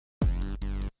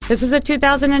This is a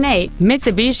 2008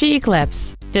 Mitsubishi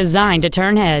Eclipse, designed to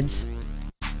turn heads.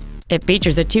 It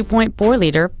features a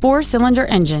 2.4-liter 4-cylinder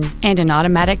engine and an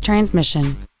automatic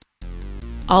transmission.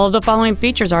 All of the following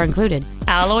features are included: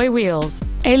 alloy wheels,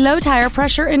 a low tire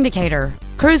pressure indicator,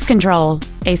 cruise control,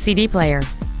 a CD player,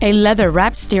 a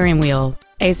leather-wrapped steering wheel,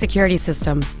 a security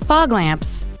system, fog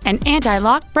lamps, an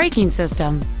anti-lock braking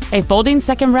system, a folding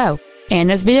second row, and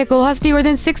this vehicle has fewer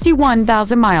than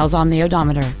 61,000 miles on the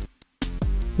odometer.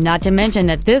 Not to mention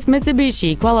that this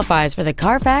Mitsubishi qualifies for the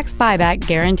Carfax buyback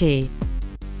guarantee.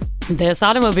 This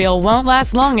automobile won't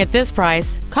last long at this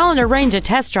price. Call and arrange a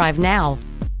test drive now.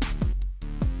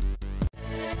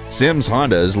 Sims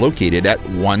Honda is located at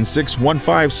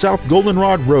 1615 South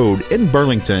Goldenrod Road in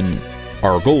Burlington.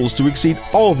 Our goal is to exceed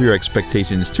all of your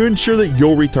expectations to ensure that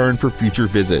you'll return for future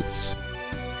visits.